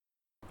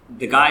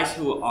the guys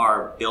who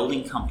are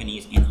building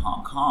companies in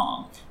Hong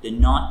Kong, they're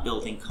not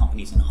building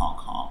companies in Hong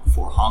Kong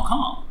for Hong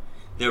Kong.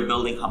 They're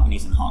building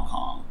companies in Hong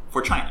Kong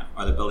for China,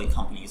 or they're building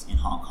companies in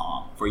Hong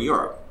Kong for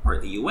Europe or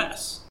the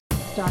US.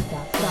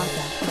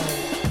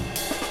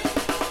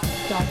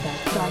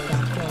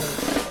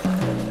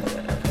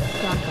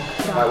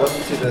 Hi,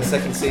 welcome to the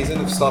second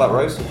season of Startup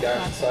Roast with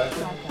Garage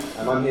Society.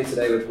 I'm here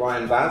today with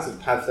Ryan Vaz of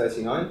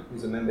Pad39,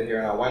 who's a member here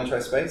in our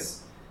Wanchai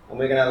space. And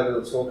we're going to have a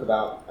little talk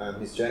about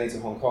his journey to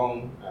Hong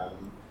Kong,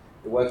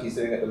 the work he's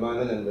doing at the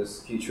moment, and the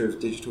future of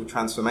digital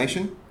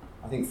transformation.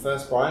 I think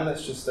first, Brian,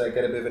 let's just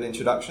get a bit of an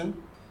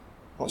introduction.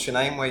 What's your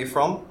name, where you're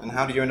from, and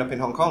how did you end up in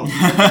Hong Kong?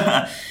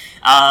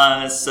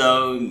 I'm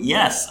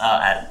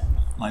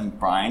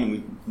Brian.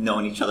 We've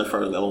known each other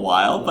for a little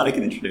while, but I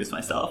can introduce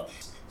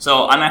myself.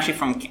 So I'm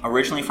actually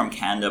originally from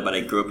Canada, but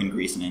I grew up in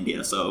Greece and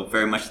India, so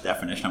very much the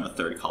definition of a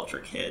third culture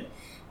kid.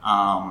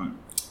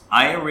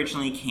 I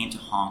originally came to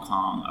Hong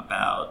Kong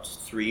about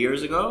 3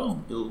 years ago.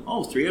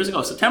 3 years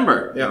ago,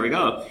 September. Yeah. There we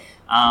go.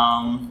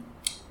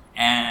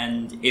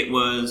 And it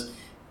was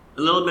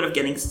a little bit of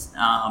getting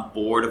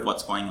bored of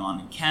what's going on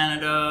in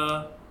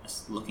Canada,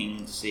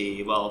 looking to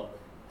see,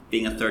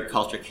 being a third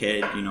culture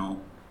kid, it'd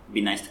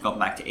be nice to go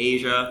back to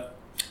Asia.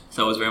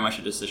 So it was very much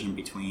a decision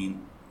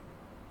between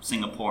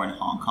Singapore and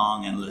Hong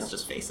Kong, and let's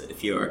just face it,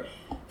 if you're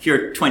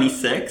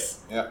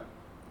 26,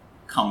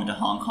 coming to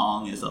Hong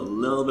Kong is a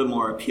little bit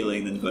more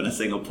appealing than going to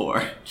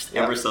Singapore, just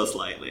ever so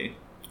slightly.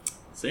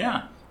 So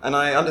yeah. And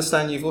I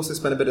understand you've also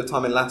spent a bit of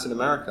time in Latin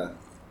America.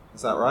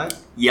 Is that right?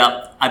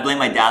 Yep. I blame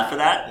my dad for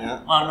that.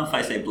 Yeah. Well, I don't know if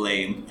I say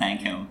blame,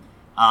 thank him.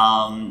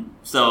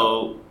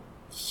 So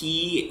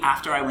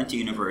after I went to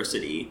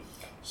university,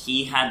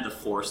 he had the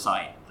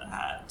foresight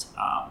that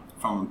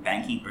from a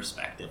banking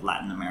perspective,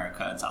 Latin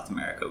America and South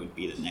America would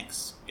be the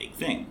next big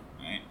thing,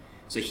 right?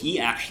 So he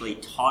actually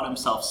taught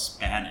himself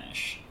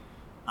Spanish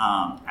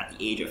at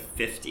the age of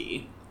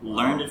 50,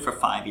 learned it for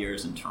 5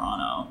 years in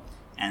Toronto,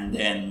 and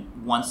then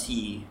once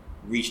he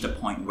reached a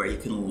point where he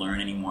couldn't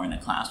learn anymore in a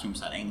classroom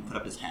setting, put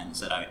up his hand and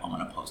said, I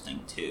want to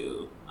posting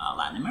to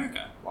Latin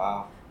America.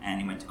 Wow.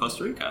 And he went to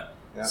Costa Rica.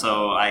 Yeah.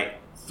 So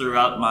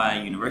throughout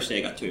my university,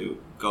 I got to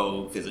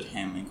go visit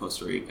him in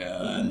Costa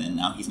Rica, and then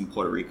now he's in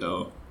Puerto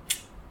Rico,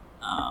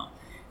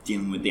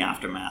 dealing with the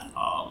aftermath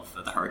of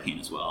the hurricane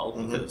as well,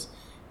 because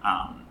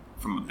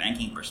from a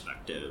banking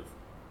perspective,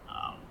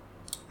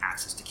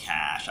 access to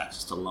cash,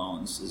 access to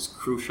loans is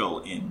crucial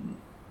in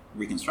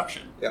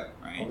reconstruction. Yeah,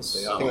 right?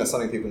 Honestly, I think that's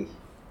something people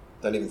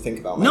don't even think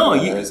about. No,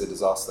 there is a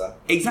disaster.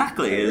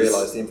 Exactly. They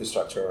realise the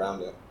infrastructure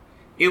around it.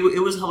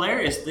 It was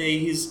hilarious.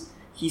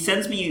 He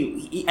sends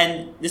me,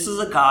 and this is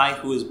a guy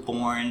who was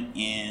born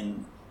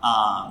in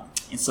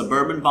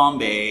suburban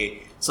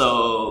Bombay,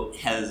 so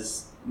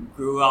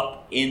grew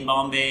up in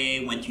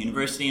Bombay, went to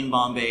university in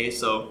Bombay,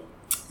 so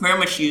very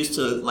much used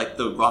to like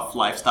the rough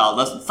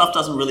lifestyle. Stuff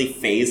doesn't really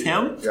faze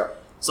him. Yeah.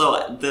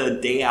 So the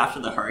day after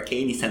the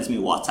hurricane, he sends me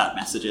WhatsApp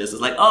messages.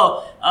 It's like,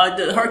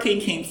 the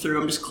hurricane came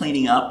through. I'm just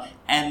cleaning up.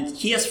 And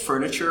he has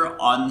furniture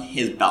on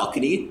his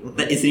balcony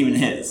that isn't even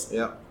his.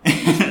 Yeah.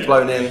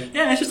 Blown in.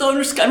 Yeah, it's just,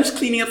 I'm just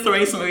cleaning up,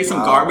 throwing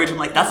some garbage. I'm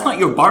like, that's not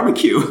your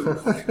barbecue.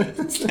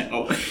 It's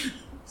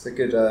a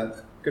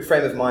good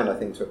frame of mind, I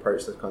think, to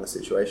approach those kind of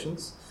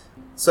situations.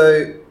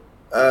 So,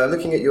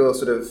 looking at your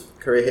sort of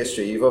career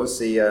history, you've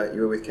obviously, you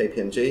were with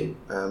KPMG.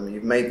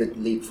 You've made the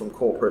leap from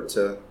corporate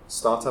to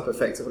startup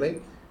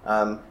effectively.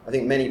 I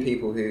think many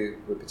people who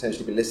would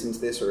potentially be listening to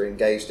this or are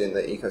engaged in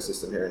the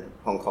ecosystem here in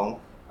Hong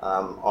Kong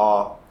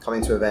are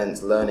coming to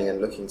events, learning and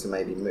looking to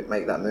maybe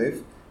make that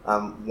move.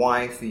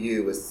 Why for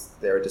you was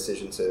there a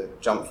decision to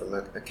jump from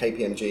a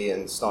KPMG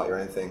and start your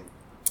own thing?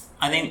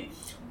 I think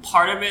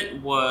part of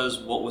it was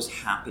what was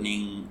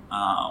happening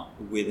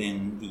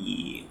within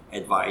the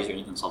advisory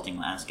and consulting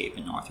landscape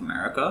in North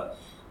America.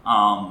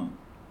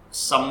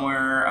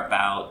 Somewhere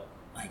about,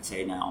 I'd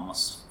say now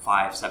almost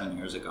 5-7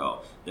 years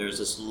ago, there's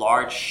this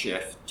large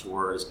shift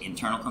towards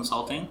internal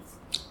consulting.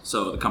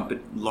 So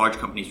large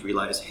companies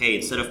realize, hey,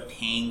 instead of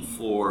paying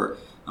for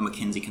a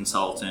McKinsey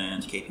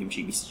consultant,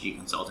 KPMG, BCG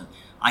consultant,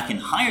 I can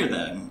hire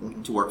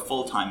them to work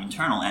full-time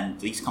internal. And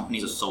these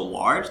companies are so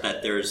large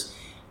that there's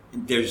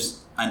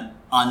an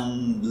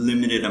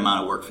unlimited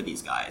amount of work for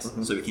these guys.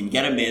 So we can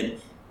get them in,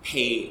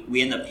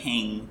 we end up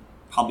paying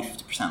probably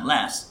 50%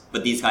 less,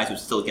 but these guys would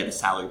still get a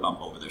salary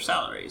bump over their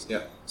salaries.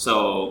 Yeah.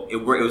 So it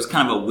was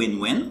kind of a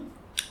win-win.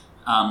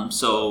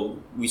 So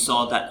we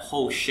saw that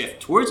whole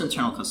shift towards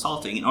internal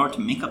consulting. In order to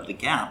make up the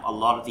gap, a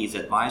lot of these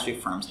advisory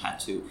firms had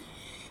to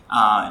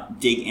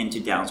dig into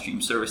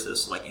downstream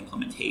services like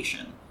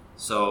implementation.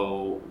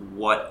 So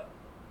one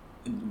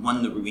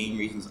of the main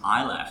reasons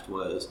I left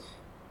was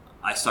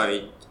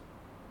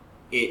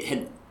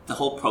the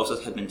whole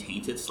process had been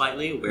tainted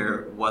slightly, where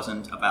it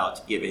wasn't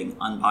about giving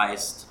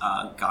unbiased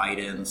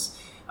guidance,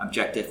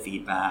 objective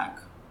feedback,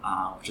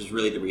 which is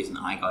really the reason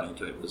I got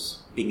into it, was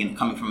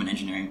coming from an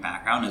engineering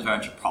background, is very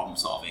much a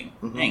problem-solving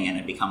thing, and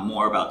it become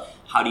more about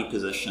how do you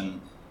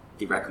position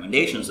the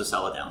recommendations to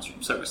sell a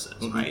downstream services,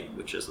 right,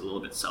 which is a little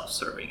bit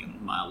self-serving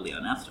and mildly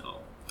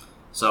unethical.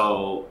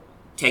 So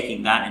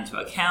taking that into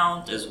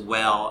account, as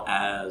well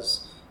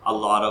as a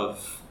lot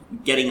of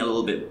getting a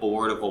little bit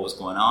bored of what was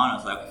going on, I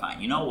was like,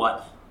 fine, you know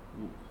what?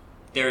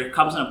 There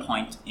comes in a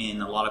point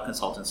in a lot of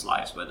consultants'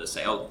 lives where they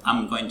say, oh,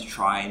 I'm going to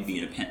try and be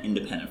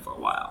independent for a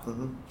while.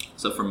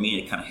 So for me,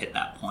 it kind of hit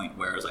that point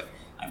where I was like,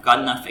 I've got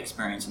enough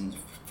experience in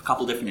a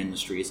couple different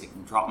industries. I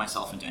can drop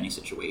myself into any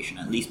situation,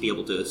 at least be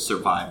able to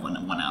survive one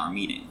 1 hour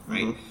meeting,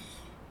 right?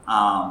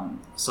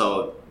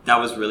 So that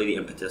was really the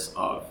impetus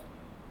of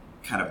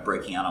kind of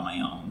breaking out on my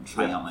own,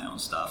 trying out my own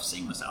stuff,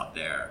 seeing what's out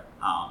there.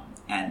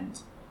 And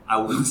I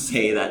will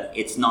say that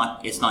it's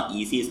not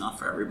easy. It's not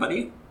for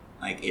everybody.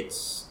 Like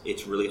it's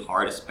really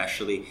hard,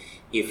 especially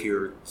if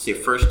you're, say,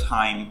 first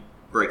time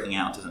breaking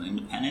out as an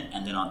independent,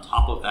 and then on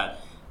top of that,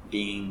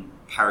 being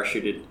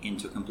parachuted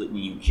into a completely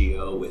new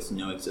geo with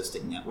no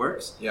existing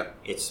networks. Yeah.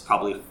 It's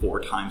probably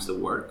 4 times the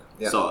work.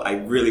 Yeah. So I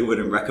really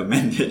wouldn't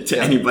recommend it to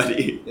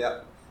anybody. Yeah.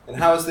 And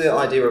how has the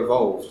idea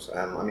evolved?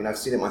 I mean, I've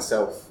seen it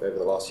myself over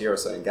the last year or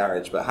so in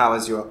Garage, but how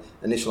has your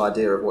initial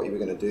idea of what you were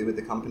going to do with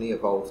the company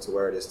evolved to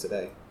where it is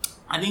today?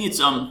 I think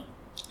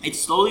it's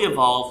slowly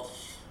evolved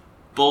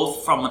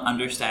both from an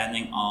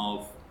understanding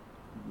of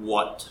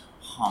what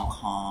Hong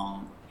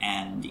Kong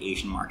and the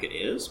Asian market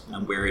is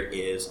and where it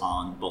is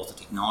on both the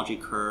technology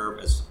curve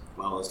as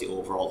well as the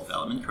overall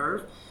development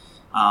curve,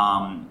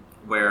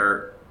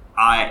 where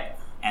I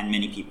and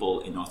many people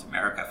in North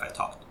America, if I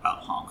talked about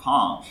Hong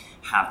Kong,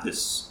 have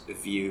this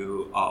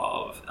view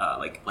of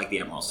like the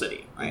Emerald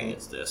City, right?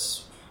 It's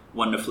this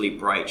wonderfully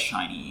bright,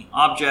 shiny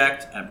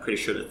object. I'm pretty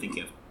sure they're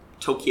thinking of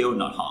Tokyo,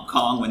 not Hong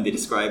Kong, when they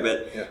describe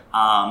it,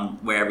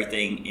 where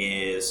everything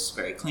is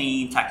very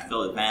clean,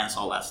 technical, advanced,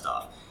 all that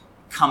stuff.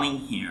 Coming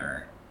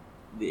here,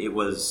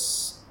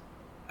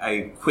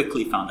 I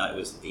quickly found out it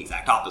was the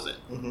exact opposite,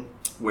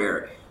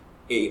 where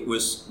it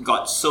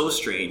got so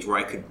strange where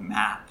I could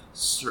map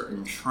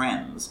certain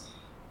trends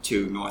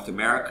to North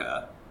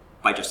America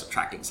by just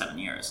subtracting 7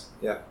 years.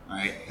 Yeah.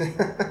 Right?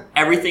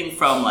 Everything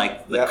from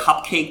like the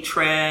cupcake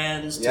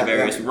trends to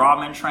various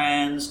ramen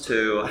trends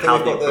to how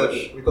they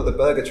approach. We've got the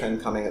burger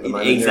trend coming at the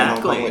moment here in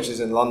Hong Kong, which is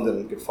in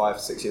London, good 5 or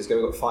 6 years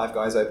ago. We've got Five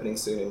Guys opening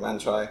soon in Wan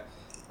Chai.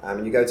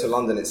 You go to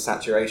London, it's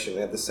saturation. We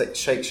had the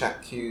Shake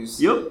Shack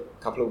queues. A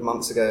couple of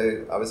months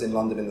ago, I was in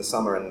London in the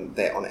summer, and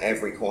they're on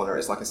every corner.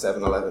 It's like a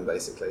 7-Eleven,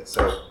 basically.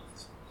 So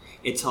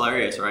it's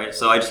hilarious, right?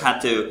 So I just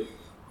had to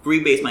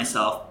rebase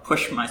myself,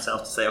 push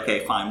myself to say,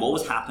 okay, fine, what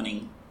was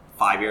happening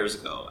 5 years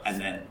ago? And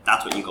then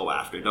that's what you go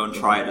after. Don't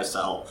try to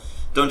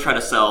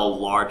sell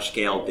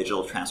large-scale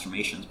digital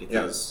transformations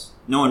because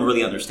no one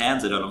really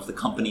understands it. I don't know if the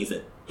companies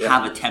that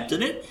have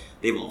attempted it,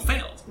 they've all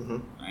failed,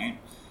 right?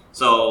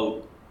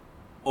 So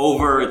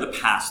over the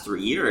past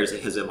 3 years,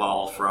 it has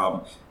evolved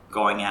from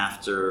going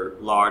after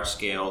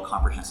large-scale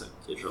comprehensive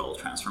digital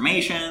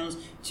transformations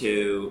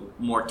to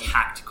more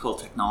tactical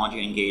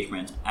technology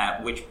engagement,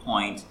 at which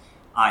point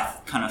I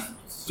kind of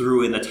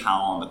threw in the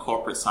towel on the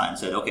corporate side and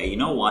said, okay, you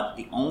know what?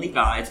 The only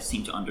guys that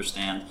seem to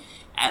understand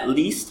at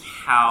least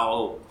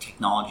how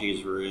technology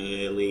is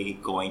really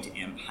going to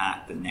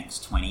impact the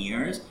next 20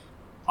 years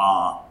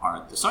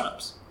are the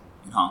startups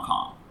in Hong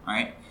Kong,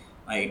 right?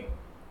 Like,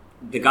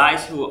 the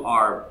guys who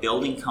are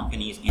building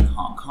companies in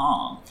Hong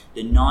Kong,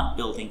 they're not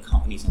building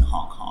companies in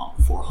Hong Kong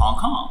for Hong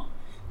Kong.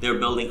 They're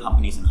building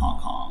companies in Hong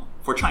Kong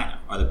for China,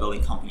 or they're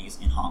building companies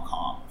in Hong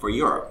Kong for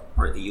Europe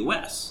or the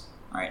US,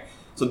 right?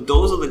 So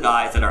those are the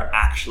guys that are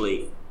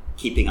actually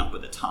keeping up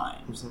with the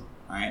times,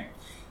 right?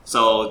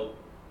 So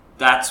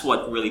that's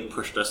what really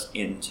pushed us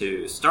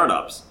into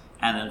startups.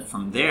 And then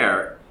from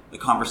there, the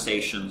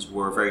conversations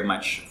were very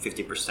much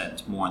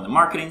 50% more on the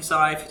marketing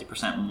side,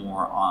 50%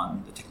 more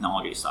on the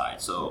technology side.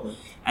 So,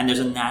 and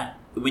there's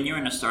when you're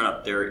in a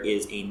startup, there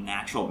is a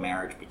natural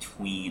marriage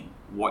between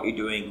what you're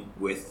doing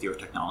with your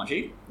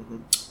technology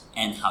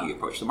and how you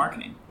approach the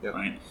marketing,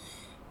 right?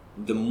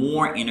 The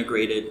more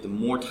integrated, the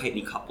more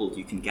tightly coupled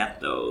you can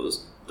get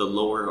those, the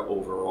lower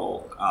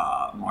overall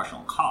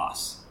marginal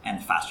costs and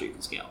the faster you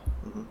can scale.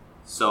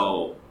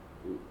 So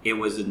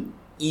it's an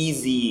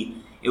easy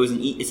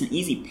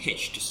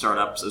pitch to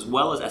startups as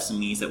well as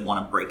SMEs that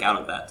want to break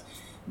out of that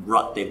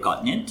rut they've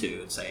gotten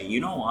into and say, you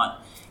know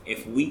what,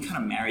 if we kind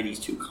of marry these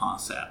two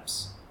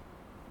concepts,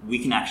 we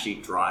can actually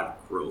drive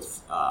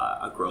growth,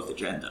 a growth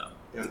agenda.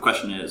 The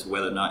question is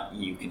whether or not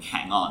you can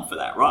hang on for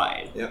that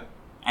ride.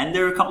 And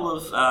there are a couple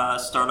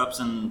of startups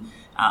and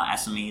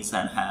SMEs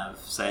that have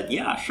said,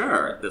 yeah,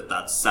 sure,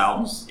 that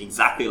sounds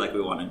exactly like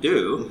we want to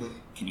do.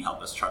 Can you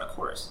help us chart a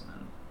course?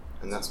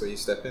 And that's where you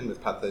step in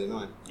with Pad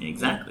 39.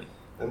 Exactly.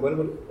 And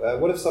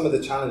what have some of the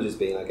challenges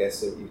been, I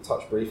guess, you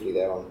touched briefly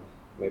there on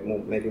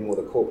maybe more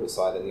the corporate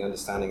side and the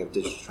understanding of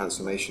digital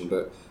transformation,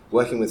 but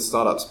working with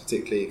startups,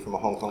 particularly from a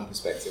Hong Kong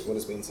perspective, what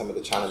has been some of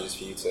the challenges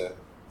for you to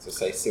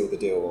say, seal the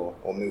deal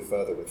or move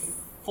further with them?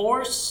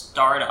 For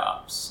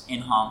startups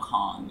in Hong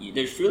Kong,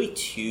 there's really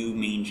two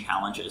main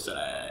challenges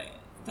that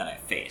I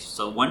face.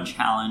 So one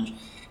challenge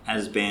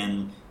has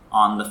been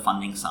on the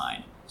funding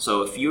side.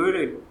 So if you were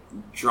to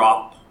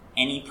drop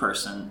any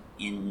person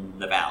in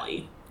the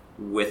valley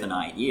with an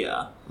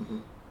idea,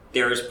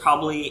 there is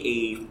probably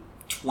a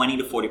 20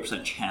 to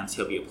 40% chance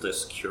he'll be able to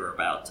secure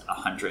about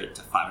 100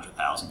 to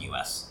 500,000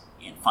 US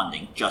in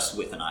funding just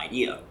with an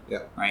idea.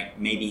 Yeah. Right?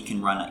 Maybe he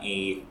can run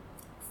a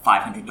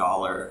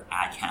 $500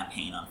 ad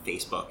campaign on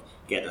Facebook,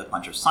 get a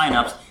bunch of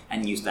signups,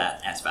 and use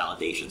that as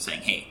validation,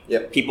 saying, hey,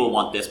 people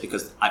want this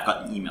because I've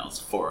gotten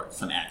emails for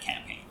some ad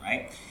campaign,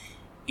 right?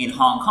 In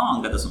Hong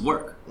Kong, that doesn't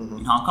work.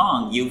 In Hong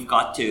Kong, you've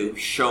got to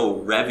show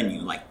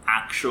revenue, like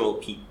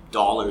actual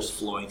dollars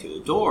flowing through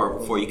the door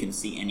before you can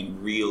see any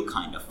real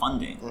kind of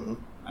funding,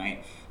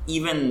 right?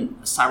 Even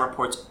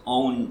Cyberport's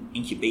own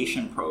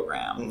incubation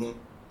program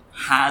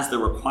has the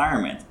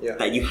requirement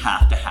that you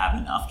have to have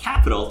enough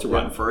capital to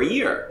run for a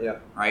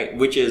year, right?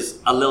 Which is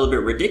a little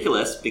bit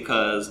ridiculous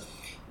because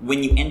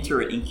when you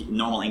enter a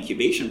normal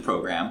incubation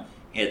program,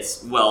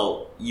 it's,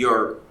 well,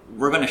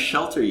 we're going to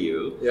shelter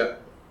you.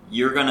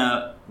 You're going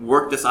to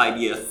work this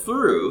idea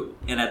through,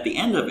 and at the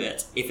end of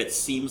it, if it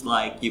seems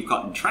like you've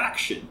gotten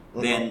traction,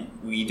 then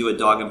we do a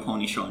dog and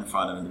pony show in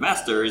front of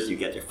investors, you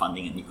get your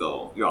funding, and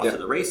you're off to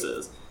the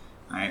races,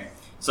 right?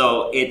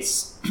 So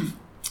it's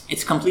a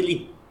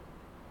completely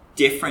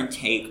different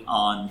take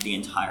on the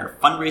entire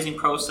fundraising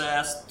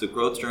process, the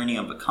growth journey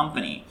of a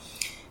company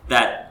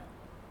that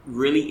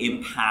really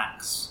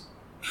impacts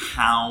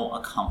how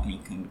a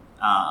company can,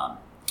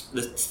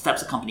 the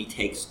steps a company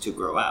takes to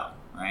grow out,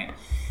 right?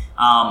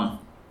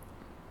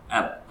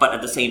 But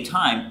at the same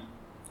time,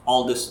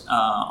 all this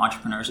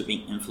entrepreneurs are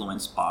being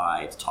influenced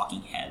by the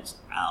talking heads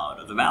out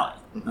of the valley,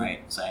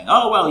 right? Saying,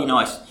 oh, well,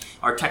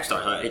 our tech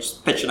startup, I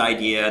just pitch an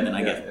idea and then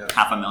I get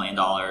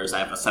 $500,000. I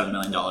have a $7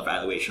 million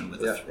valuation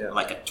with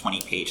like a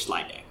 20-page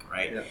slide deck,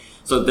 right?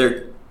 So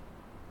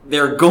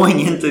they're going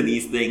into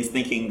these things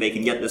thinking they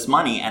can get this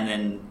money, and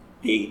then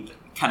they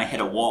kind of hit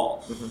a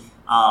wall.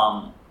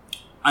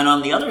 And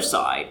on the other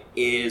side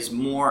is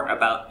more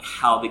about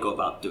how they go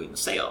about doing the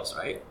sales,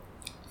 right?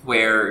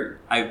 Where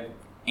I've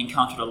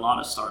encountered a lot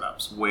of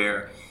startups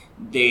where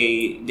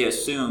they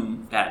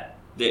assume that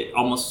they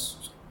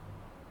almost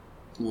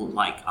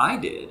like I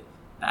did,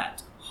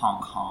 that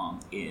Hong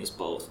Kong is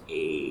both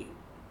a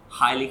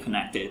highly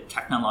connected,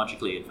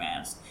 technologically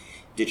advanced,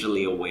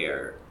 digitally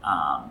aware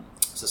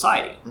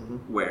society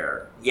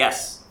where,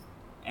 yes,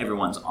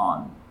 everyone's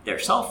on their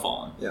cell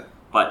phone,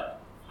 but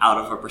out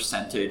of a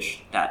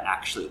percentage that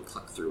actually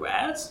click through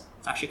ads,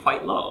 it's actually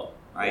quite low,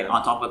 right?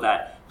 On top of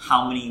that,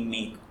 how many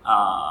make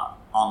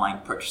online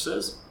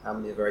purchases? How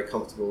many are very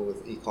comfortable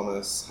with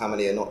e-commerce? How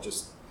many are not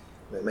just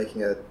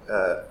making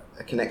a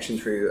connection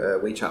through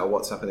WeChat or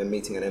WhatsApp and then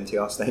meeting an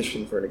MTR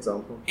station, for an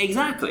example?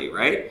 Exactly,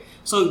 right?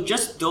 So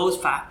just those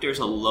factors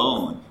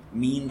alone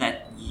mean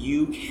that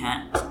you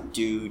can't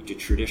do the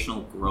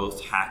traditional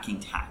growth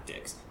hacking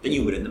tactics that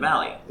you would in the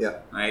Valley,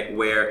 right?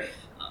 Where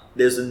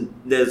there's an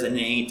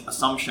innate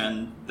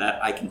assumption that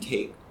I can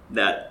take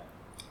that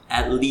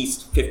at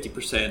least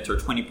 50% or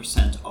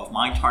 20% of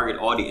my target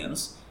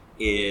audience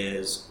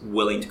is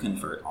willing to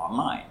convert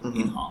online.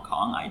 In Hong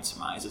Kong, I'd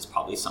surmise it's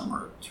probably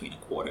somewhere between a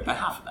quarter to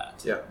half of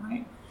that,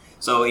 right?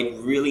 So it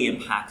really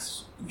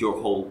impacts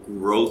your whole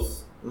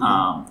growth,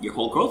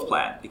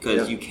 plan,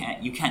 because you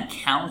can't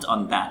count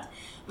on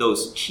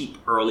those cheap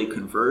early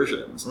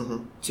conversions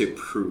to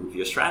prove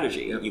your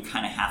strategy. You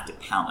kind of have to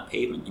pound the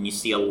pavement, and you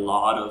see a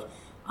lot of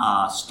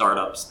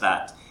startups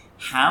that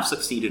have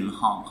succeeded in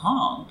Hong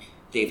Kong.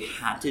 They've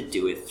had to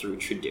do it through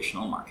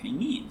traditional marketing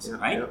means,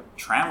 right?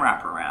 Tram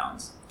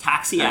wraparounds,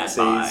 taxis, ad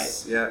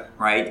buys,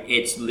 right?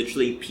 It's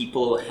literally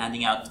people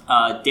handing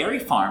out. Dairy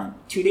Farm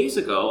 2 days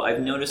ago, I've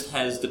noticed,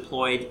 has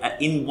deployed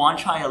in Wan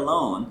Chai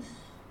alone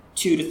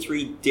 2 to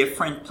 3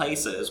 different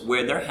places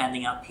where they're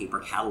handing out paper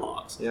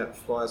catalogs.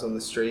 Flyers on the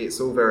street.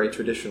 It's all very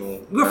traditional.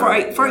 For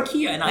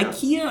IKEA, and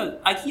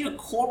IKEA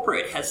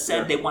corporate has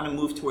said they want to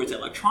move towards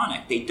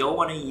electronic. They don't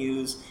want to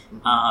use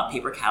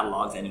paper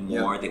catalogs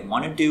anymore. They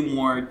want to do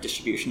more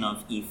distribution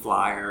of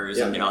e-flyers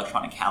and their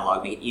electronic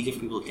catalog, make it easy for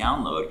people to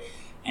download.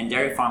 And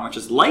Dairy Farm, which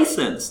is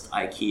licensed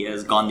IKEA,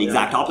 has gone the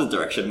exact opposite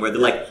direction, where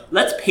they're like,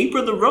 let's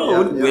paper the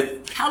road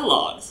with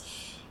catalogs.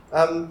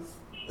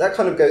 That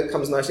kind of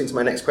comes nicely into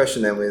my next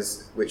question then,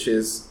 which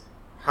is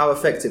how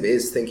effective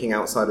is thinking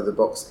outside of the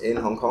box in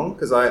Hong Kong?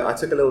 Because I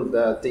took a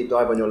little deep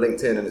dive on your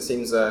LinkedIn, and it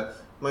seems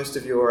most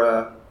of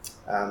your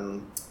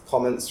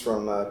comments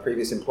from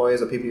previous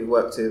employers or people you've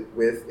worked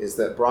with is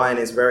that Brian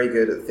is very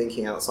good at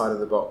thinking outside of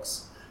the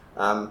box.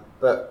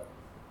 But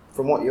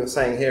from what you're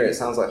saying here, it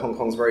sounds like Hong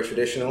Kong's very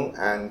traditional,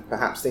 and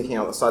perhaps thinking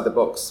outside the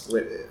box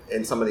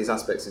in some of these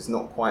aspects is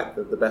not quite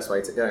the best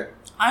way to go.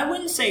 I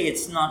wouldn't say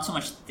it's not so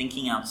much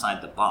thinking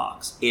outside the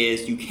box.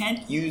 Is you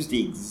can't use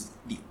the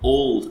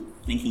old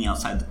thinking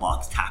outside the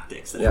box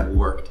tactics that have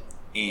worked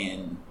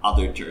in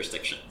other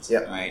jurisdictions,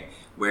 right?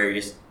 Where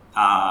just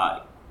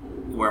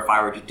where if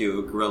I were to do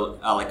a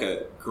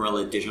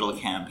guerrilla digital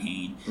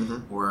campaign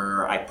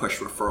where I push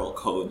referral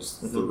codes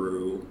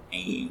through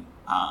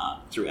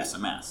through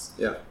SMS,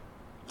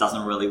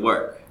 doesn't really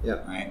work,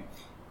 right?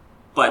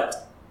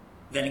 But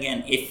then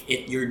again, if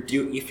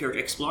you're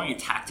exploring a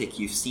tactic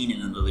you've seen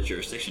in another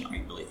jurisdiction, are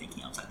you really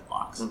thinking outside the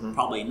box?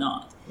 Probably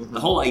not. The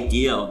whole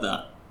idea of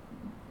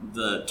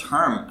the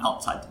term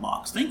outside the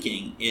box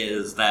thinking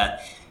is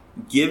that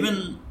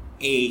given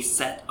a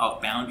set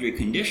of boundary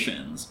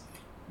conditions,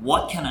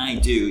 what can I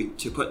do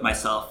to put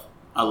myself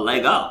a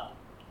leg up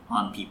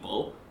on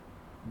people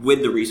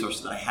with the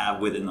resources that I have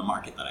within the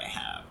market that I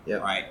have,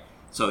 right?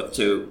 So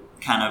to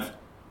kind of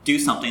do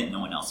something that no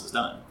one else has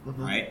done,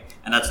 right?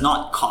 And that's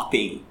not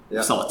copying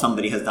what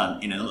somebody has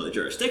done in another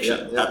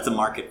jurisdiction. That's a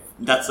market.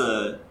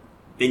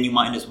 Then you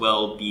might as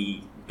well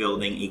be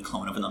building a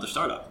clone of another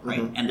startup,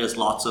 right? And there's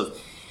lots of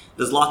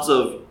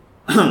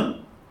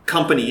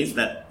companies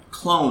that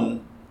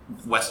clone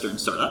Western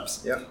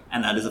startups,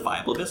 and that is a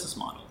viable business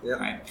model,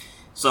 right?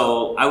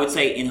 So I would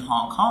say in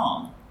Hong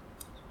Kong,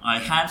 I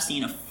have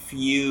seen a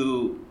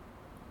few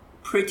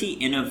pretty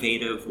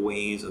innovative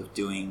ways of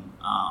doing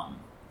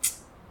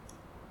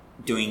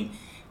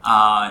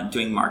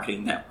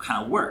marketing that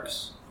kind of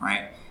works,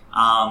 right?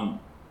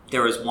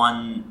 There was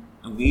one,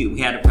 we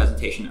had a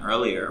presentation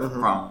earlier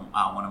from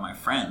one of my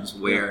friends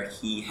where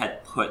he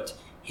had put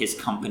his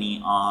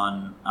company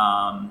on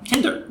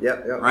Tinder.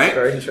 Right?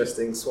 Very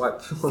interesting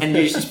swipe. And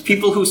there's just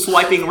people who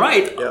swiping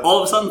right all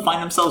of a sudden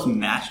find themselves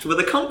matched with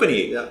a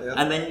company.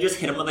 And then you just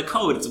hit them with a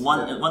code. It's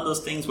one of those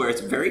things where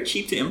it's very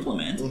cheap to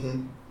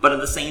implement, but at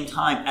the same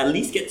time, at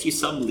least gets you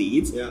some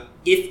leads.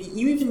 If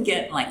you even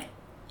get like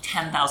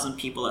 10,000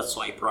 people that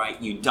swipe right,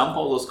 you dump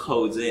all those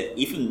codes in,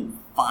 even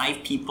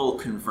 5 people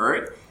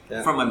convert,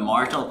 from a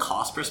marginal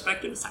cost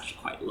perspective, it's actually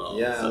quite low.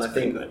 So and I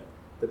think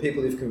the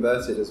people who've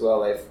converted as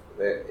well,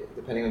 they're,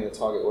 depending on your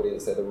target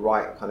audience, they're the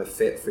right kind of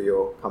fit for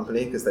your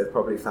company because they've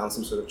probably found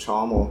some sort of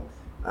charm or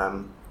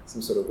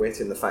some sort of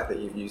wit in the fact that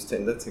you've used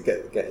Tinder to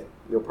get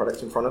your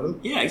product in front of them.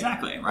 Yeah,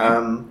 exactly.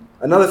 Right.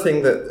 Another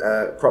thing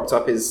that cropped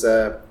up is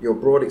your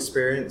broad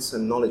experience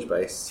and knowledge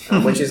base,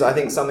 which is, I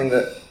think, something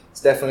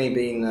that's definitely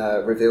been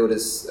revealed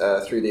as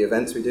through the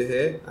events we do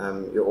here.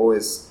 You're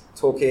always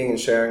talking and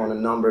sharing on a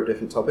number of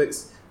different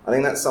topics. I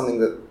think that's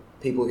something that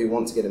people who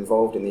want to get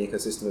involved in the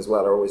ecosystem as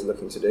well are always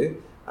looking to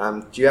do.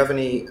 Do you have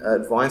any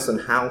advice on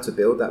how to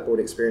build that broad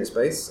experience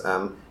base?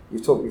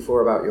 You've talked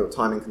before about your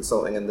time in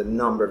consulting and the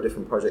number of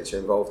different projects you're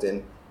involved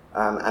in.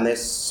 And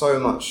there's so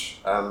much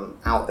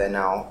out there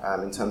now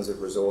in terms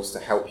of resource to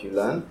help you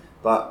learn.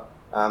 But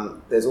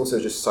there's also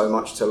just so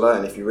much to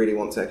learn if you really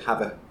want to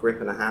have a grip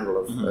and a handle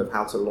of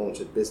how to launch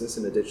a business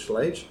in the digital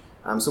age.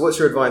 So what's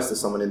your advice to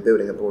someone in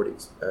building a broad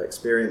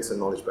experience and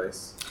knowledge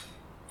base?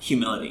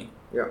 Humility.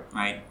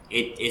 Right.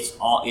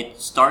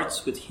 It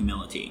starts with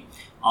humility.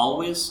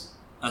 Always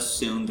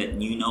assume that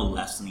you know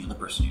less than the other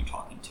person you're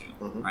talking to.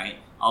 Right.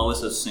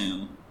 Always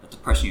assume that the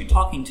person you're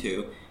talking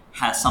to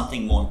has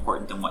something more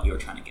important than what you're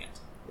trying to get.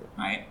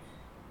 Right.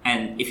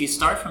 And if you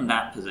start from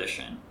that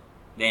position,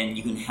 then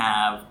you can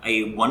have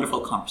a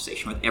wonderful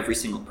conversation with every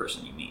single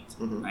person you meet.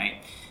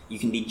 Right. You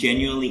can be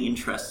genuinely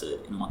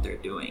interested in what they're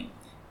doing,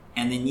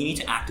 and then you need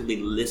to actively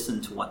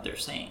listen to what they're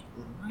saying.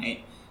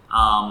 Right.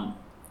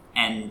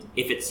 And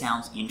if it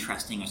sounds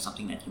interesting or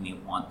something that you may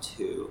want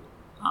to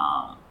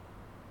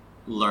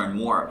learn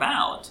more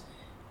about,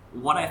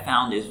 what I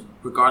found is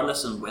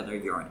regardless of whether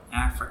you're in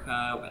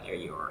Africa, whether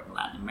you're in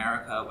Latin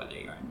America, whether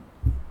you're in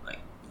like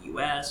the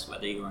US,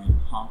 whether you're in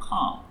Hong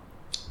Kong,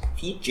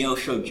 if you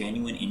show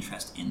genuine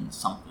interest in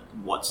something,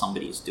 what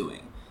somebody is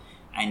doing,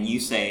 and you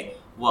say,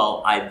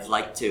 well, I'd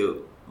like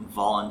to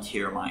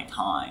volunteer my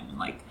time and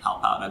like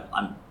help out,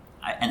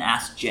 and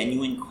ask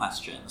genuine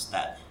questions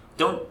that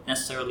don't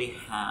necessarily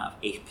have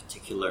a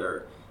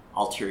particular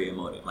ulterior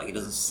motive. Like, it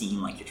doesn't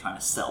seem like you're trying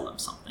to sell them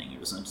something. It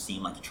doesn't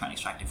seem like you're trying to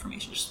extract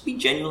information. Just be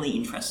genuinely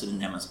interested in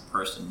them as a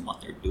person and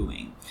what they're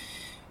doing.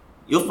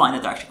 You'll find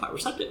that they're actually quite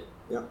receptive.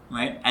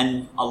 Right?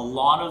 And a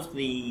lot of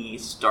the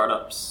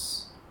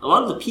startups, a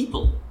lot of the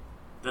people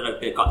that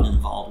I've gotten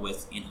involved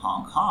with in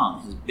Hong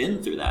Kong has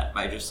been through that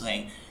by just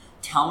saying,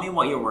 tell me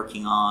what you're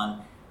working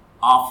on,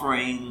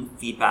 offering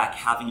feedback,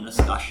 having a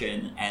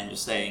discussion, and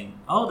just saying,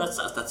 oh,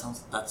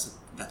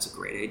 that's a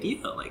great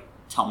idea. Like,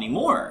 tell me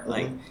more.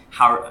 Like,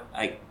 how,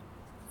 like,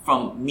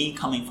 from me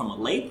coming from a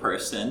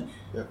layperson,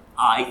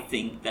 I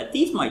think that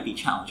these might be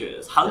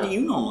challenges. How do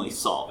you normally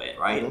solve it,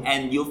 right?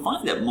 And you'll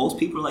find that most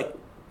people are like,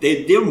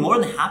 they're more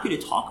than happy to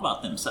talk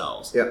about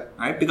themselves,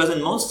 right? Because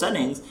in most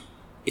settings,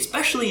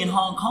 especially in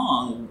Hong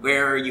Kong,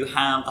 where you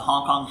have the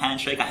Hong Kong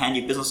handshake, I hand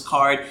you a business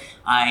card,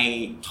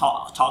 I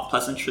talk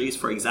pleasantries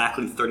for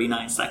exactly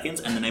 39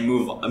 seconds, and then I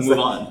move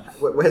on.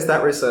 Where's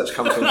that research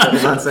come from,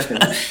 39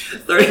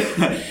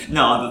 seconds?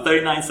 No, the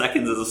 39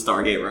 seconds is a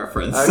Stargate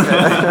reference.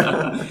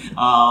 Okay.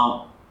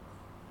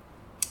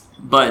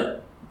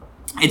 But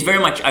it's very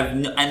much,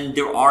 and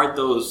there are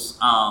those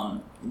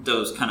kind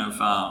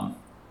of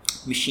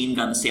machine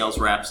gun sales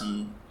reps,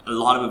 and a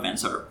lot of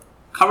events are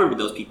covered with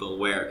those people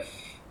where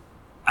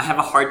I have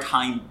a hard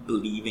time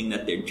believing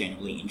that they're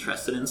genuinely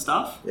interested in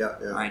stuff.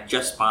 Right?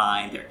 Just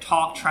by their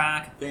talk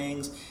track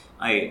things.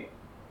 I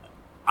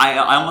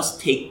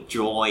almost take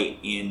joy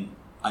in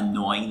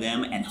annoying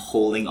them and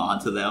holding on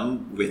to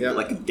them with Yeah.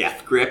 like a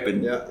death grip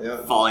and Yeah.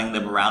 following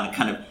them around and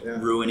kind of Yeah.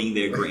 ruining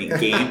their great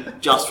game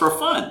just for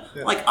fun.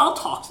 Yeah. Like I'll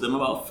talk to them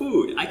about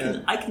food. Yeah.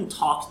 I can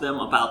talk to them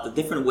about the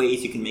different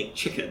ways you can make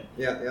chicken.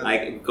 Yeah.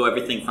 Like go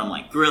everything from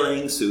like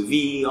grilling, sous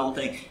vide, all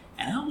thing,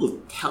 and I will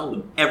tell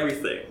them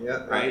everything.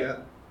 Yeah. Right? Yeah.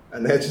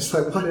 And they're just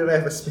like, why did I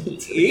ever speak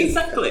to you?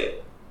 Exactly.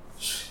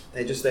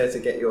 They're just there to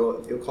get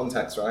your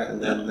contacts right,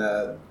 and then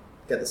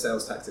get the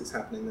sales tactics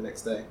happening the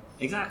next day.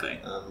 Exactly.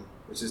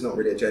 Which is not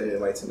really a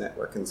genuine way to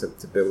network and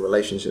to build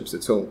relationships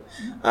at all.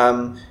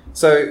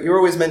 So you're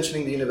always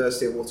mentioning the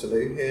University of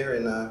Waterloo here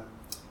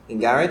in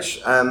Garage.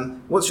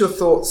 What's your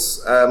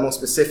thoughts more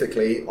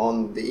specifically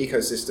on the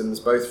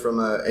ecosystems, both from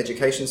an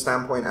education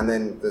standpoint and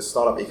then the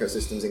startup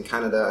ecosystems in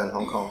Canada and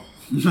Hong Kong?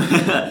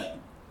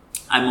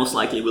 I most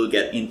likely will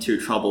get into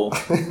trouble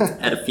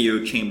at a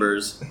few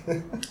chambers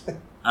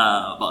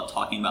about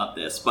talking about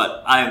this,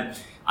 but I'm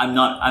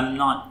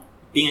not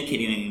being a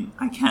Canadian.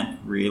 I can't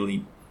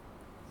really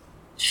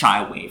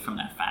shy away from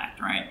that fact,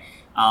 right?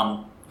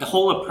 The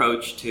whole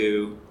approach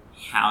to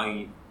how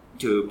you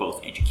do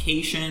both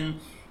education,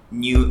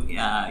 youth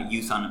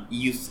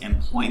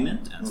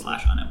employment and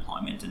slash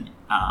unemployment,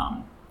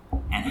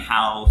 and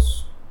how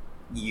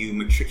you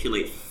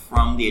matriculate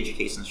from the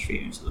education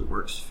sphere into the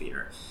work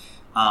sphere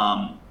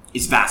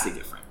is vastly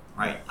different,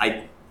 right?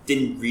 I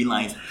didn't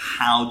realize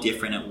how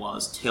different it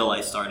was till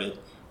I started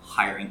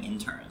hiring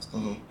interns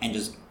and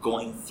just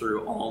going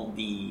through all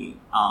the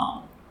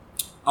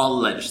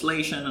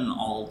legislation and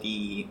all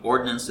the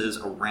ordinances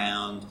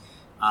around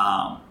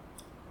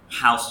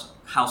how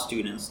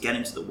students get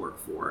into the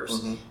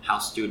workforce, how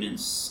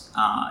students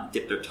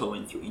dip their toe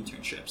in through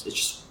internships.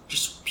 It's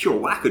just pure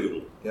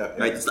wackadoodle,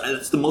 right?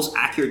 It's the most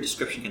accurate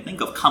description you can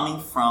think of, coming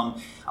from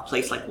a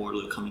place like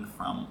Waterloo, coming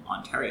from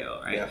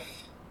Ontario, right?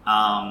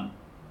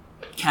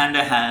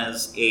 Canada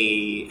has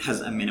a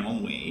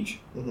minimum wage,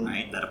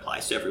 right, that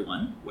applies to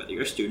everyone, whether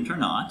you're a student or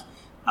not.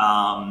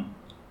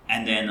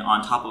 And then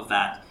on top of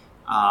that,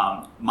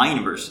 my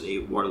university,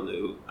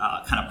 Waterloo,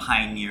 kind of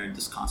pioneered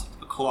this concept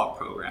of a co-op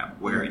program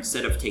where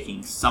instead of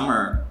taking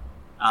summers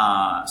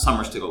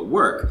to go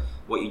work,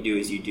 what you do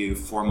is you do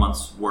 4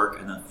 months work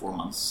and then 4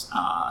 months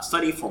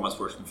study, 4 months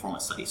work and 4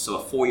 months study. So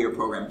a 4-year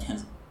program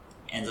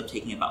ends up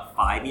taking about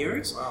 5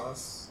 years. Wow,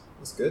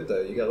 that's good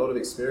though. You get a lot of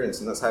experience,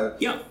 and that's how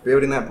Yeah.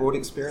 building that broad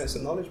experience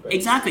and knowledge base.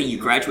 Exactly. You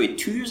graduate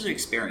 2 years of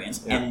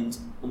experience, and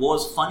what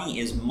was funny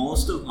is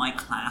most of my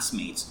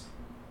classmates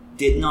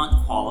did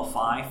not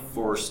qualify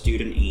for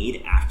student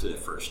aid after the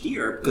first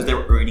year because they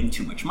were earning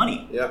too much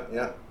money.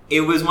 Yeah.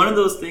 It was one of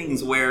those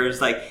things where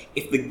it's like,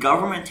 if the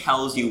government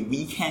tells you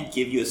we can't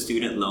give you a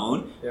student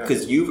loan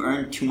because you've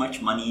earned too much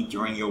money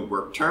during your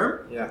work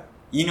term,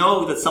 you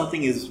know that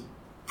something is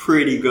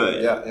pretty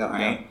good,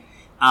 right?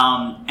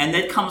 And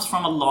that comes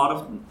from a lot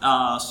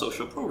of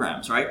social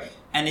programs, right?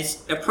 And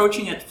it's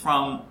approaching it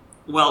from,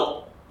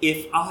 well,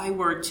 if I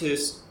were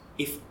to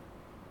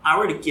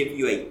give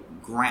you a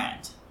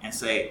grant and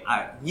say,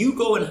 you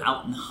go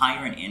out and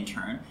hire an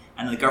intern,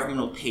 and the government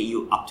will pay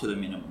you up to the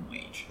minimum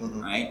wage,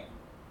 right?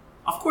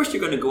 Of course, you're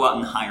going to go out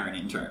and hire an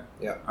intern,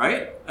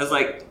 right? As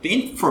like,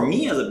 for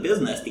me as a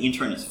business, the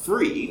intern is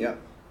free,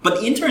 but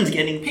the intern's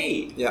getting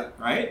paid,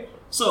 right?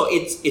 So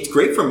it's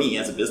great for me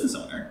as a business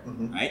owner,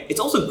 right?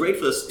 It's also great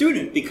for the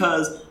student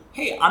because,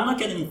 hey, I'm not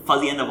getting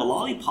fuzzy end of a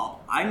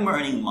lollipop. I'm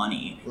earning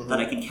money that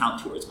I can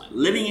count towards my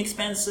living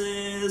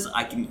expenses.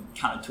 I can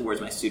count it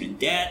towards my student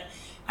debt.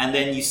 And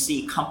then you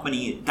see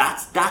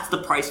that's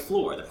the price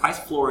floor. The price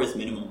floor is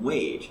minimum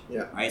wage,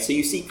 right? So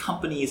you see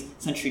companies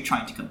essentially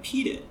trying to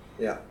compete it.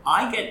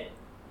 I'll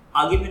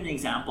give you an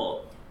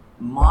example.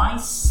 My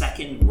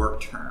second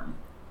work term,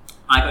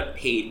 I got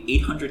paid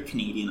 800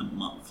 Canadian a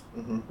month,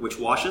 which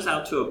washes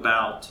out to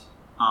about,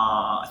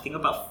 I think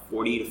about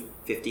 40 to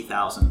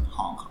 50,000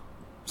 Hong Kong.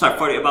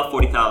 Sorry, about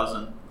 30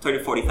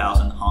 to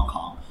 40,000 Hong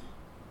Kong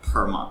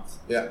per month.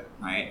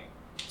 Right?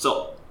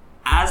 So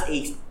as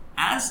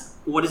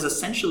what is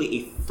essentially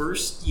a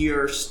first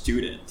year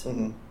student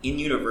in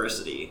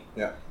university,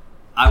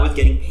 I was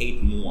getting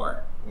paid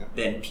more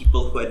than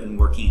people who had been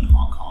working in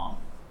Hong Kong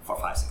for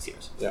 5-6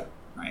 years.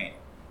 Right?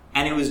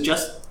 And it was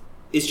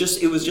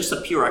just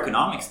a pure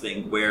economics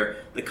thing where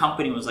the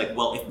company was like,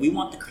 well, if we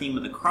want the cream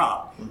of the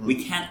crop, we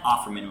can't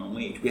offer minimum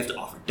wage. We have to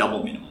offer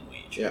double minimum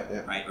wage,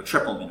 right? Or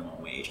triple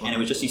minimum wage. And it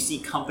was just, you see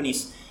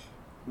companies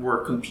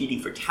were competing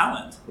for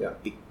talent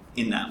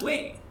in that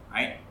way,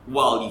 right?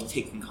 While you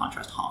take in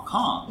contrast Hong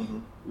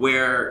Kong,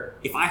 where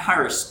if I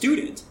hire a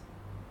student,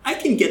 I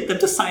can get them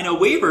to sign a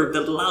waiver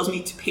that allows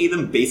me to pay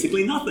them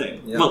basically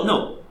nothing. Well,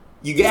 no,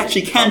 you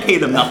actually can pay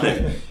them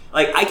nothing.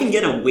 Like, I can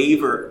get a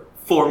waiver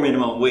for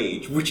minimum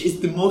wage, which is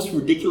the most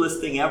ridiculous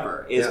thing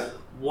ever.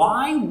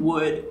 Why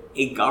would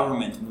a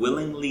government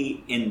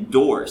willingly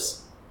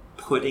endorse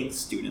putting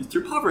students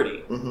through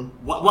poverty?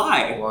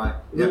 Why?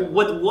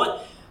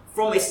 What?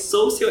 From a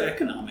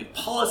socioeconomic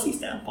policy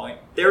standpoint,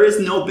 there is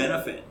no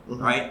benefit,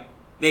 right?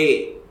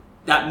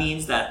 That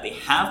means that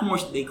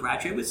they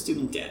graduate with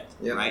student debt,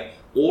 right?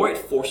 Or it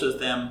forces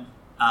them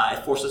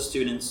it forces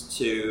students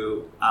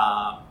to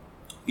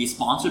be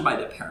sponsored by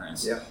their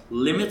parents, Yeah.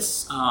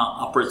 limits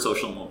upward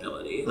social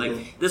mobility.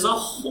 Like, there's a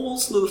whole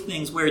slew of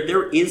things where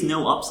there is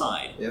no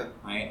upside, Yeah.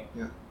 right?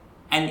 Yeah.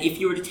 And if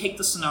you were to take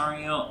the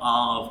scenario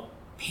of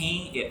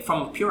paying it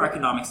from a pure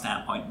economic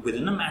standpoint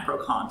within a macro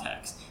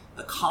context,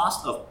 the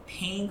cost of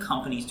paying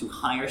companies to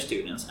hire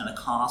students and the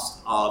cost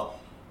of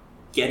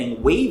getting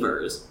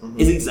waivers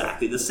is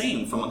exactly the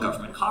same from a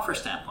government coffer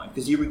standpoint,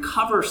 because you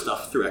recover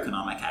stuff through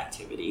economic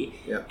activity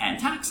Yeah. and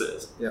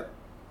taxes. Yeah.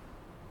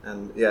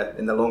 And yeah,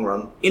 in the long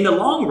run. In the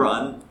long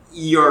run,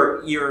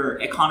 your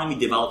economy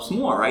develops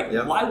more, right?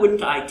 Yeah. Why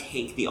wouldn't I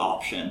take the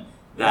option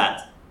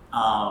that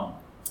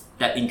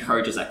that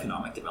encourages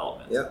economic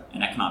development Yeah.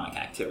 and economic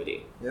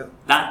activity? Yeah.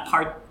 That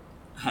part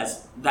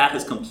has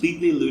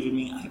completely eluded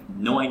me. I have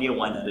no idea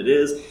why that it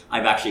is.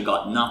 I've actually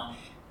gotten up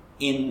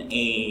in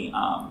a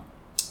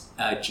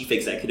chief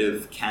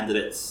executive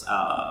candidates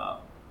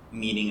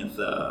meeting of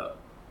the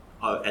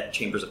at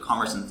Chambers of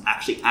Commerce and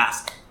actually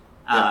asked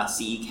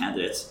CE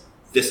candidates,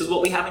 "This is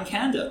what we have in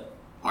Canada.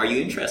 Are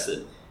you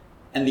interested?"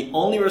 And the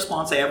only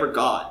response I ever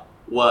got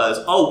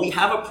was, "Oh, we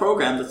have a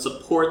program that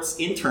supports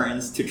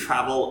interns to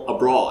travel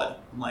abroad."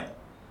 I'm like,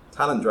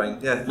 Talent drain.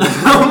 Yeah.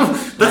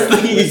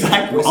 that's the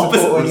exact We're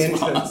opposite supporting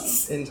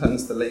response.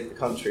 interns to leave the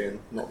country and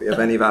not be of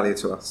any value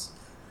to us.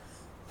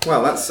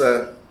 Well, that's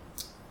a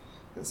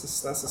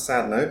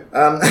sad note.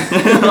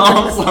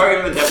 I'm sorry,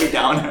 I'm a Debbie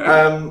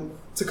Downer.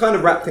 To kind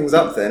of wrap things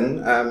up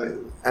then,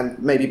 and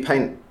maybe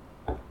paint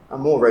a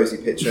more rosy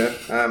picture,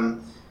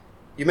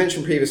 you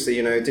mentioned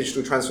previously,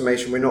 digital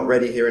transformation, we're not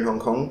ready here in Hong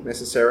Kong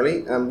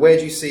necessarily. Where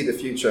do you see the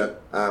future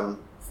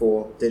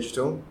for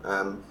digital?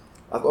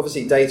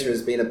 Obviously, data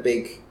has been a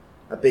big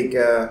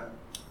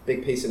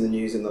piece in the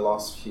news in the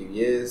last few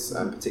years,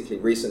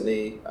 particularly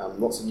recently.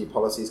 Lots of new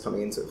policies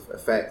coming into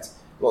effect,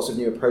 lots of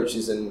new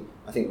approaches and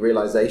I think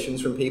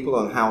realizations from people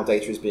on how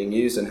data is being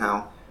used and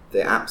how the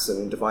apps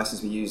and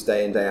devices we use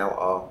day in, day out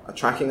are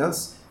tracking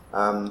us.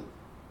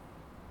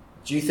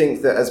 Do you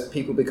think that as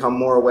people become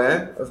more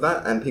aware of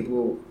that and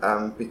people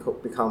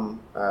become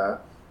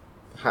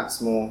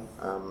perhaps more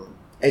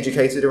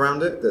educated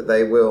around it, that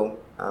they will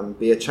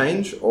be a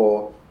change?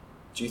 Or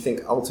do you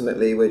think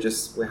ultimately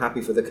we're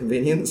happy for the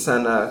convenience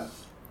and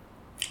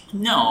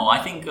No, I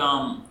think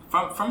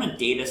from a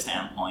data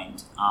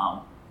standpoint,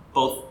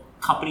 both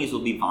companies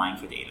will be vying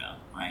for data,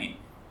 right?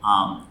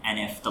 And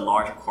if the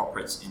larger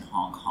corporates in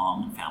Hong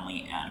Kong,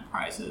 family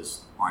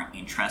enterprises, aren't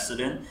interested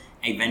in,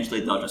 eventually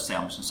they'll just say,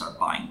 I'm just going to start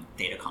buying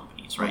data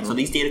companies, right? So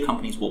these data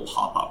companies will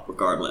pop up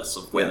regardless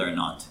of whether or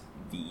not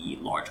the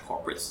large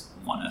corporates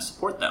want to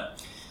support them.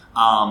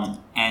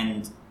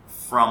 And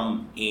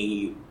from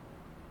a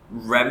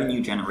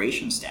revenue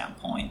generation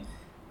standpoint,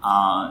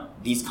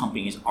 these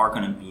companies are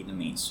going to be the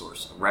main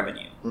source of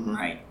revenue,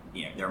 right?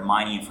 They're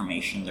mining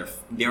information.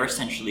 They're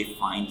essentially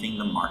finding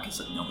the markets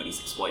that nobody's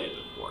exploited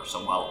before.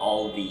 So while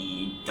all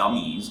the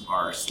dummies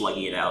are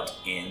slugging it out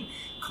in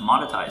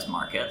commoditized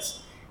markets,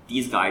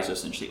 these guys are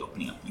essentially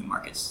opening up new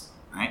markets,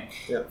 right?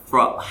 Yeah.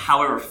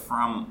 However,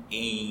 from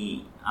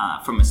a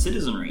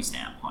citizenry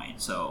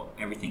standpoint, so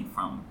everything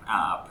from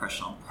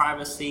personal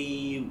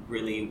privacy,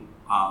 really,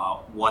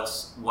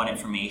 what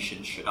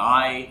information should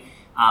I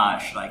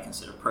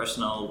consider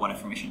personal? What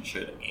information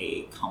should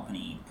a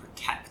company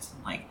protect,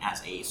 like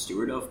as a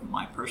steward of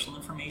my personal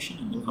information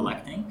and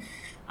collecting?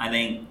 I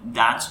think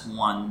that's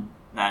one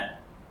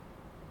that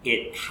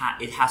it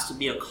has to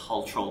be a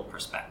cultural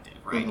perspective,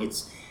 right?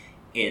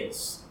 It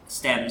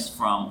stems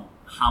from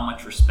how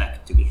much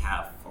respect do we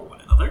have for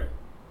one another,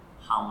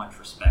 how much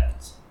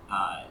respect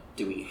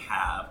do we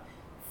have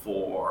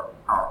for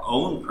our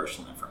own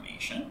personal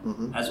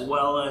information, as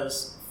well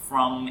as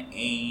from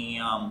a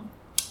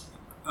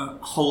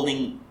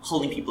holding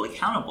people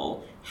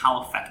accountable.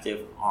 How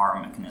effective are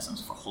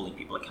mechanisms for holding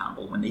people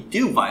accountable when they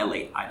do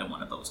violate either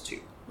one of those two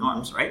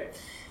norms, right?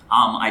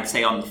 I'd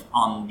say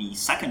on the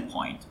second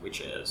point,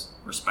 which is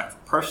respect for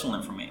personal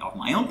information, of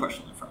my own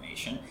personal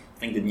information, I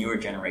think the newer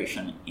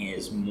generation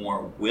is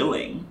more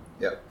willing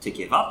to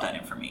give up that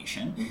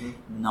information.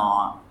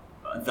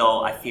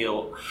 Though I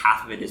feel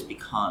half of it is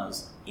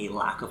because a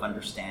lack of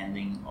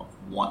understanding of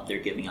what they're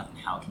giving up and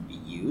how it can be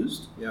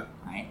used,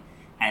 right?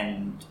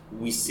 And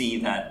we see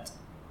that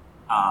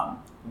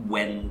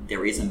when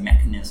there is a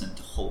mechanism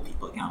to hold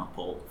people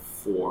accountable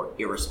for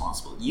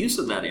irresponsible use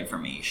of that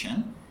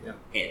information,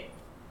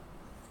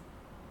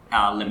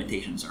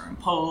 limitations are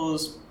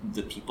imposed.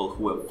 The people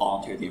who have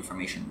volunteered the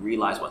information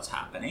realize what's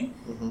happening.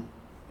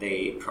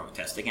 They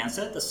protest against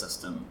it. The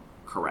system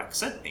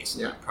corrects it based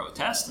on that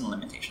protest, and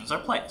limitations are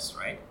placed,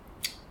 right?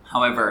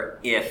 However,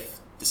 if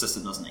the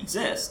system doesn't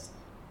exist,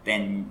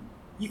 then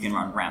you can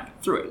run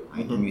rampant through it,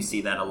 right? And we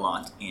see that a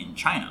lot in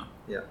China,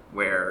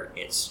 where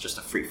it's just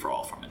a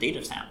free-for-all from a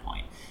data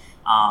standpoint.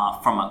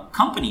 From a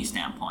company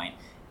standpoint,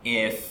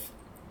 if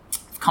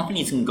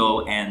companies can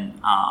go and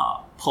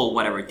pull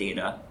whatever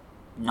data,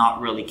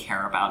 not really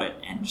care about it,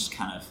 and just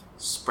kind of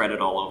spread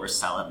it all over,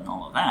 sell it, and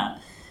all of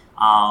that,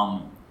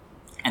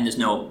 and there's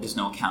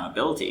no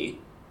accountability,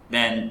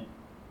 then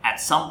at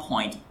some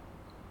point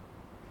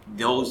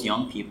those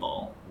young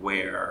people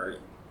where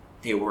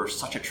they were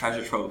such a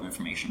treasure trove of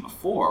information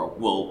before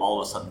will all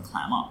of a sudden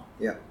clam up,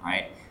 Yeah.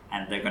 right?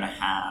 And they're going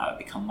to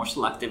become more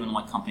selective in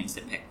what companies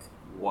they pick,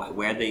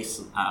 where they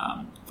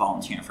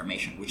volunteer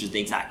information, which is the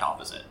exact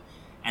opposite.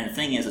 And the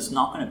thing is, it's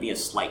not going to be a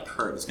slight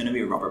curve. It's going to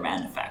be a rubber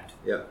band effect,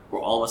 Yeah.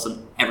 where all of a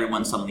sudden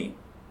everyone suddenly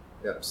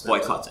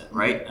boycotts it,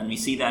 right? And we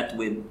see that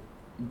with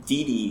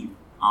Didi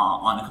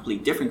on a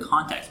completely different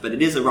context, but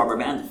it is a rubber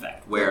band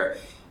effect where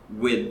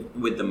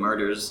with the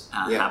murders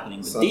happening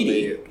with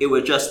Didi, it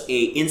was just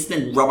a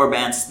instant rubber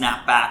band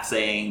snapback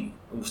saying,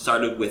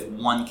 started with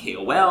one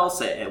KOL,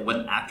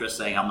 one actress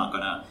saying,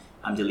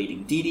 I'm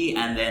deleting Didi,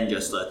 and then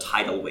just a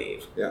tidal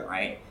wave,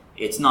 right?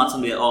 It's not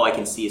something that, I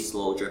can see a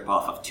slow drip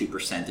off of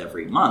 2%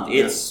 every month.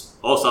 It's,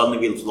 suddenly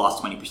we've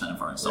lost 20%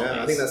 of our install base.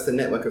 I think that's the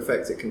network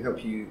effect. It can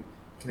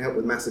help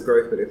with massive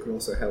growth, but it can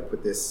also help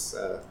with this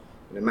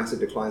massive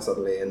decline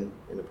suddenly in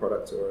a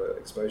product or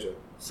exposure.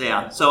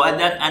 So I'm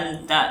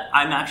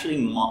actually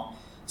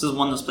this is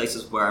one of those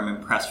places where I'm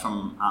impressed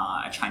from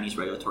a Chinese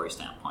regulatory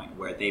standpoint,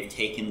 where they've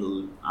taken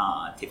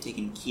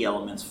key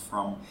elements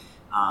from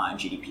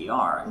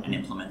GDPR and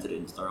implemented it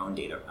into their own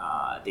data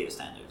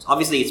standards.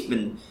 Obviously, it's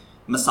been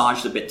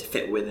massaged a bit to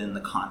fit within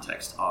the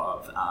context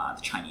of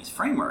the Chinese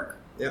framework,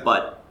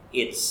 but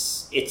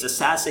it's a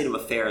sad state of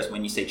affairs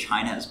when you say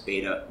China has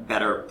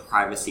better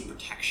privacy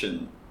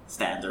protection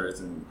standards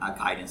and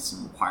guidance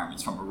and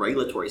requirements from a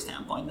regulatory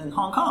standpoint than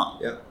Hong Kong.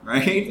 Yeah.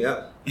 Right?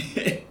 Yeah.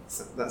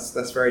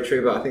 That's very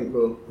true, but I think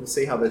we'll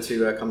see how the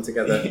two come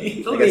together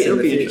in the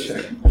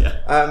future.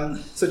 Yeah.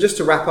 So just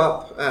to wrap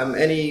up,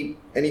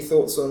 any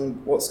thoughts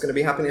on what's going to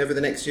be happening over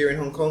the next year in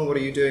Hong Kong? What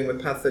are you doing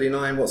with Pad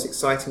 39? What's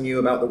exciting you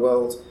about the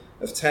world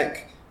of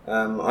tech?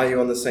 Are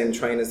you on the same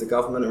train as the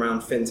government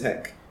around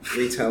fintech,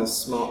 retail,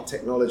 smart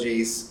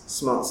technologies,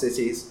 smart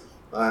cities?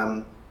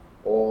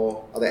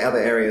 Or are there other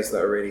areas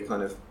that are really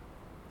kind of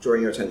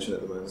drawing your attention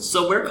at the moment?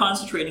 So we're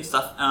concentrating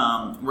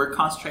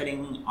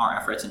our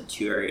efforts in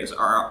two areas.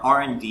 Our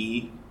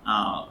R&D,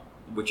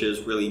 which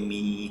is really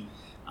me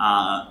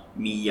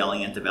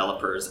yelling at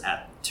developers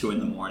at 2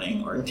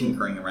 a.m. or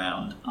tinkering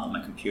around on my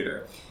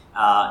computer,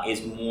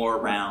 is more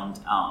around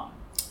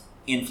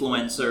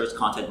influencers,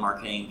 content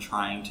marketing,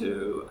 trying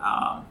to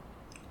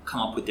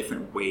come up with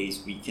different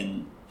ways we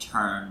can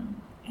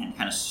turn and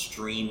kind of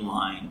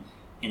streamline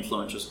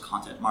influencers'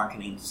 content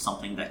marketing to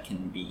something that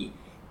can be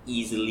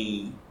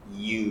easily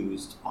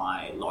used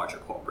by larger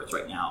corporates.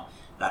 Right now,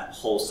 that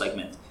whole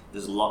segment,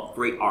 there's a lot of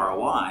great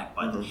ROI,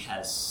 but it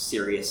has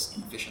serious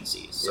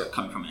inefficiencies. So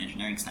coming from an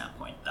engineering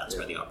standpoint, that's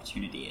where the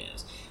opportunity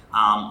is.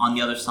 On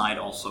the other side,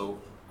 also,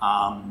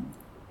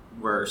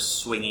 we're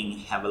swinging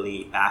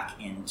heavily back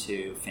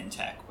into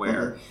fintech,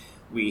 where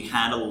we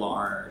had a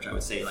large, I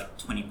would say like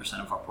 20%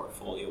 of our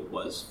portfolio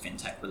was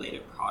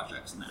fintech-related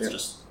projects, and that's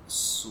just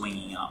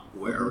swinging up,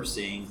 where we're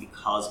seeing,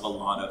 because of a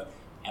lot of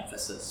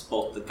emphasis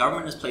both the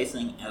government is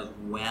placing, as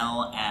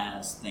well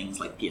as things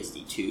like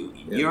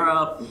PSD2 in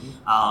Europe,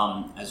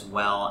 as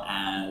well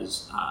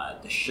as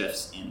the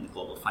shifts in the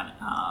global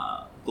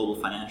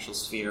financial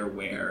sphere,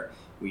 where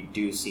we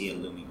do see a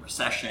looming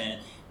recession.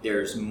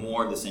 There's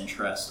more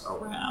disinterest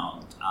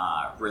around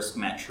risk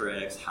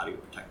metrics, how do you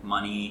protect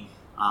money.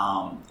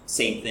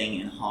 Same thing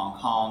in Hong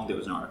Kong. There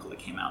was an article that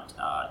came out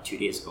 2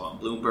 days ago on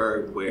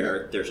Bloomberg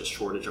where there's a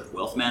shortage of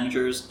wealth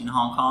managers in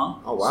Hong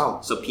Kong. Oh,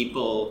 wow. So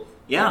people,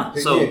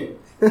 it's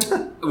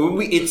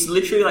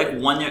literally like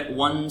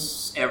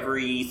once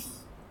every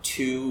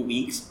 2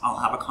 weeks, I'll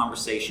have a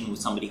conversation with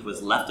somebody who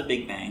has left a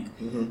big bank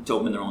to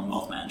open their own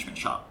wealth management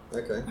shop.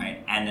 Okay.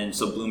 Right? And then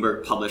so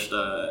Bloomberg published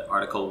an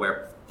article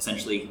where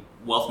essentially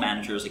wealth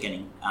managers are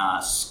getting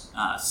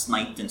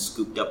sniped and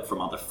scooped up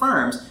from other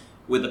firms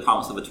with the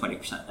promise of a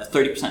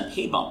 30%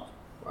 pay bump.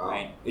 Wow.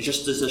 Right? It's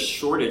just, there's a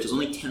shortage. There's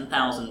only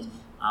 10,000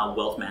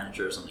 wealth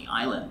managers on the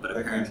island, but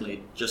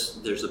apparently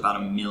there's about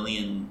 1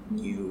 million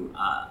new,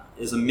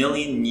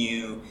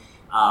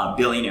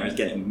 billionaires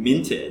getting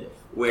minted,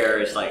 where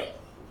it's like,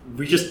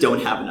 we just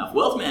don't have enough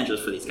wealth managers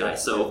for these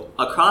guys. So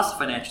across the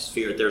financial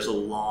sphere, there's a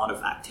lot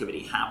of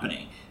activity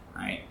happening,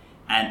 right?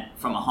 And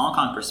from a Hong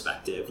Kong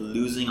perspective,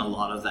 losing a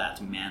lot of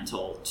that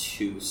mantle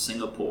to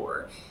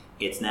Singapore,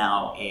 it's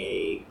now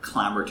a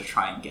clamor to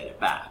try and get it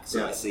back.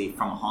 So I see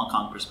from a Hong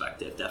Kong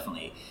perspective,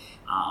 definitely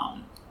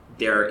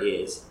there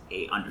is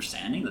a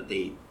understanding that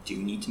they do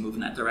need to move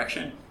in that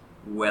direction.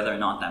 Whether or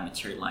not that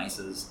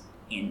materializes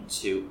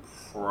into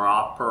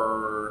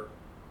proper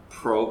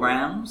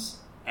programs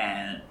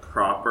and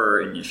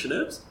proper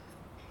initiatives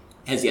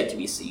has yet to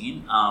be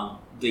seen.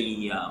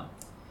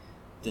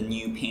 The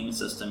new payment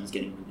system is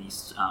getting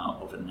released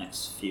over the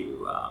next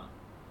few.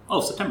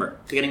 September.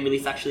 They're getting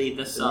released actually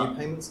this. The new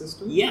payment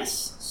system?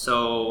 Yes.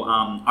 So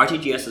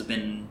RTGS has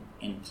been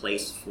in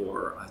place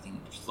for, I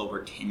think, just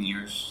over 10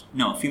 years.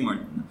 No, a few more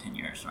than 10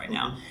 years right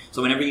now.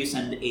 So whenever you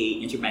send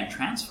a interbank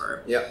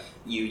transfer,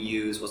 you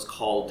use what's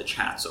called the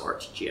CHATS or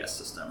RTGS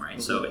system,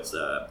 right? So it's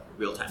a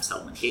real-time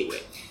settlement gateway.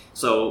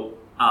 So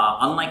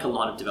unlike a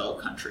lot of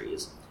developed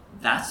countries,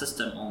 that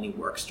system only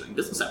works during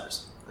business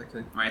hours.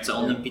 Okay. Right, so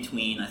only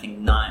between I think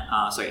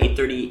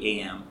 8:30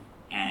 a.m.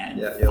 and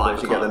Yeah, 5 you'll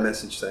o'clock. get the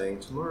message saying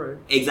tomorrow.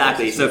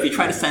 Exactly. So if you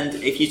try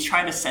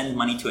to send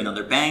money to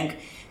another bank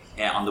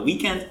on the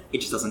weekend, it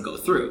just doesn't go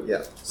through.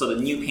 Yeah. So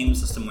the new payment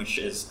system, which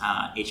is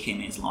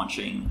HKMA is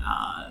launching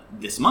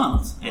this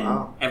month,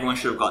 and everyone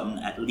should have gotten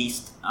at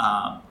least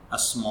a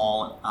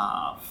small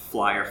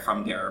flyer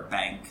from their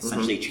bank,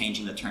 essentially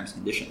changing the terms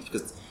and conditions,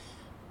 because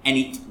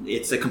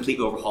it's a complete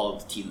overhaul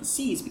of the T's and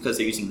C's because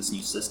they're using this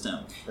new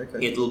system.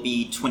 Okay. It'll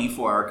be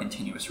 24-hour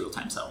continuous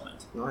real-time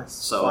settlement. Nice.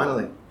 So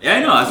finally. Yeah, I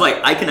know. I was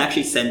like, I can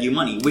actually send you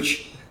money,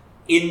 which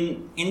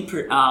when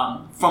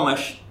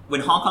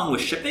Hong Kong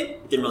was shipping,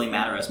 it didn't really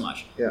matter as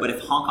much. Yeah. But if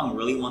Hong Kong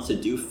really wants to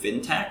do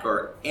fintech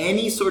or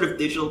any sort of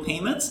digital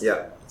payments, you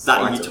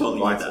totally need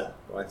that.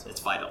 Vital. It's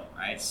vital,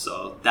 right?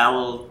 So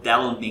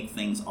that'll make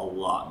things a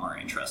lot more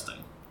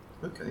interesting.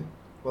 Okay.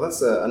 Well,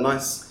 that's a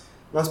nice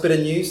bit of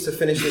news to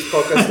finish this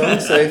podcast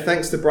on. So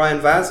thanks to Brian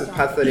Vaz of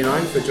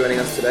Pad39 for joining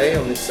us today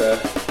on this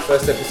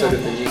first episode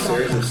of the new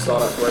series of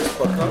Startup Roast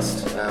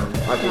podcast.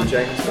 I've been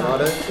James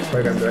Bernardo, the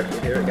Program Director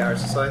here at Garage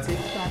Society,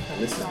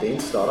 and this has been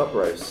Startup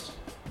Roast.